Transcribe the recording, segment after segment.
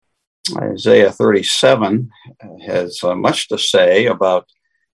Isaiah 37 has much to say about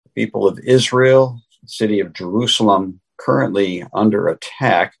the people of Israel, the city of Jerusalem, currently under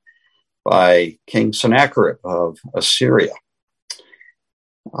attack by King Sennacherib of Assyria.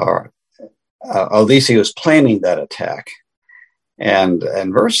 At least he was planning that attack. And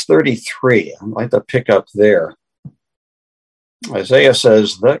verse 33, I'd like to pick up there. Isaiah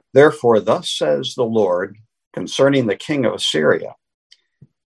says, "Therefore, thus says the Lord concerning the king of Assyria,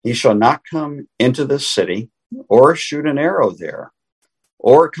 he shall not come into this city, or shoot an arrow there,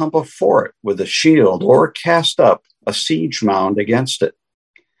 or come before it with a shield, or cast up a siege mound against it.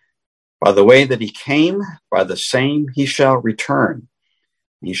 By the way that he came, by the same he shall return.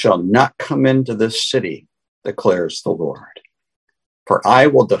 He shall not come into this city, declares the Lord. For I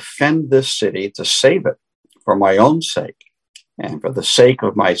will defend this city to save it for my own sake and for the sake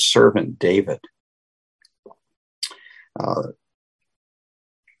of my servant David." A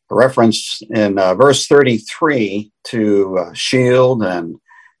reference in verse 33 to a shield and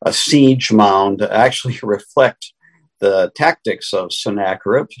a siege mound actually reflect the tactics of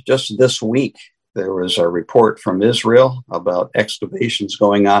Sennacherib. Just this week, there was a report from Israel about excavations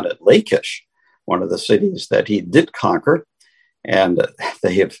going on at Lachish, one of the cities that he did conquer. And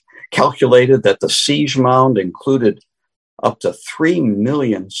they have calculated that the siege mound included up to 3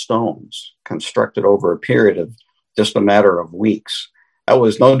 million stones constructed over a period of just a matter of weeks. That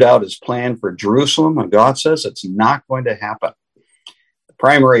was no doubt his plan for Jerusalem, and God says it's not going to happen. The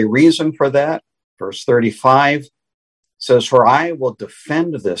primary reason for that, verse 35, says, "For I will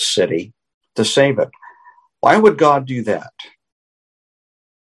defend this city to save it." Why would God do that?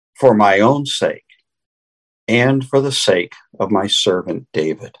 For my own sake and for the sake of my servant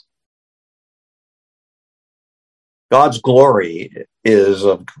David. God's glory is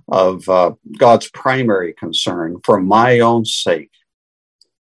of God's primary concern. For my own sake,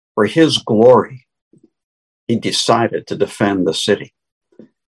 for his glory, he decided to defend the city.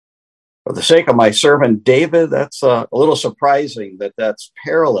 For the sake of my servant David, that's a little surprising that that's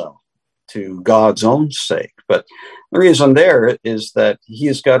parallel to God's own sake. But the reason there is that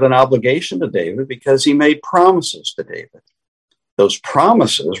he's got an obligation to David because he made promises to David. Those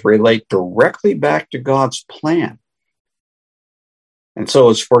promises relate directly back to God's plan. And so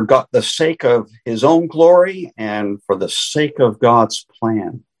it's for God, the sake of his own glory and for the sake of God's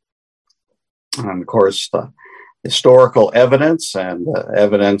plan. And of course, the historical evidence and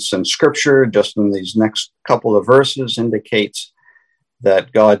evidence in Scripture, just in these next couple of verses, indicates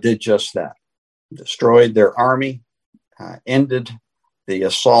that God did just that. Destroyed their army, ended the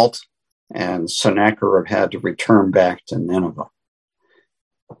assault, and Sennacherib had to return back to Nineveh.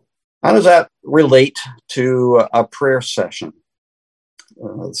 How does that relate to a prayer session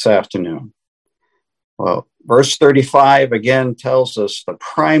this afternoon? Well, verse 35 again tells us the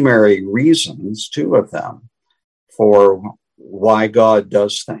primary reasons, two of them, for why God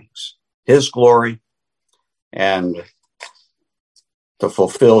does things. His glory and to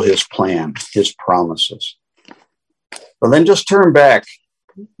fulfill his plan, his promises. But then just turn back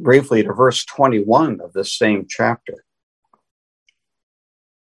briefly to verse 21 of this same chapter.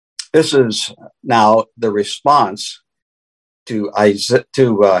 This is now the response to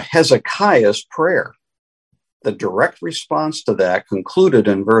Hezekiah's prayer. The direct response to that concluded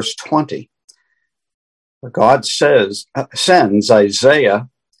in verse 20. God sends Isaiah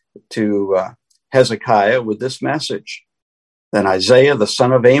to Hezekiah with this message. Then Isaiah, the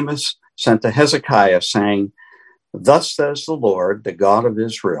son of Amos, sent to Hezekiah, saying, "Thus says the Lord, the God of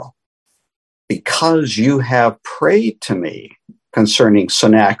Israel, because you have prayed to me concerning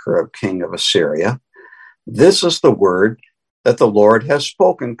Sennacherib, king of Assyria, this is the word that the Lord has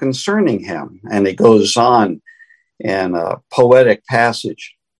spoken concerning him." And it goes on in a poetic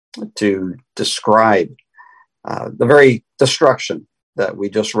passage to describe the very destruction that we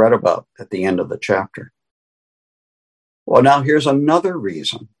just read about at the end of the chapter. Well, now here's another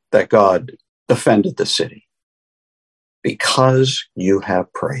reason that God defended the city. Because you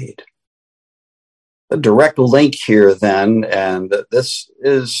have prayed. The direct link here then, and this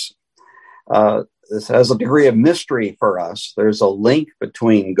has a degree of mystery for us. There's a link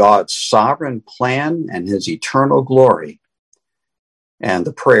between God's sovereign plan and his eternal glory and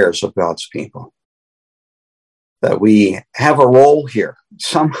the prayers of God's people. That we have a role here.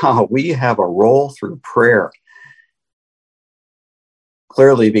 Somehow we have a role through prayer.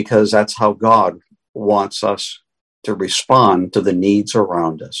 Clearly, because that's how God wants us to respond to the needs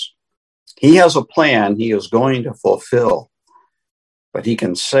around us. He has a plan he is going to fulfill, but he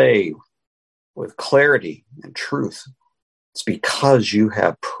can say with clarity and truth, it's because you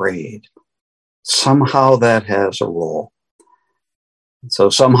have prayed. Somehow that has a role. So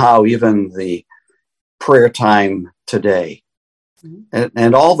somehow even the prayer time today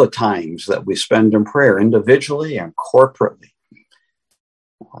and all the times that we spend in prayer individually and corporately,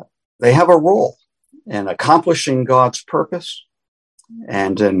 they have a role in accomplishing God's purpose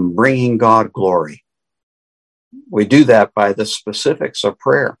and in bringing God glory. We do that by the specifics of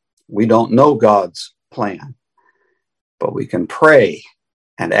prayer. We don't know God's plan, but we can pray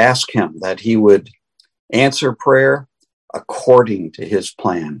and ask him that he would answer prayer according to his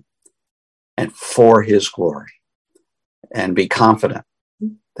plan and for his glory, and be confident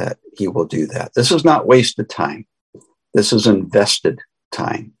that he will do that. This is not wasted time. This is invested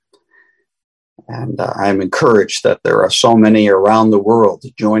time. And I'm encouraged that there are so many around the world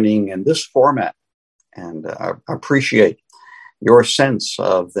joining in this format, and I appreciate your sense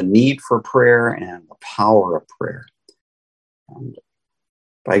of the need for prayer and the power of prayer. And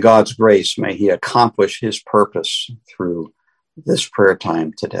by God's grace, may he accomplish his purpose through this prayer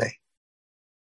time today.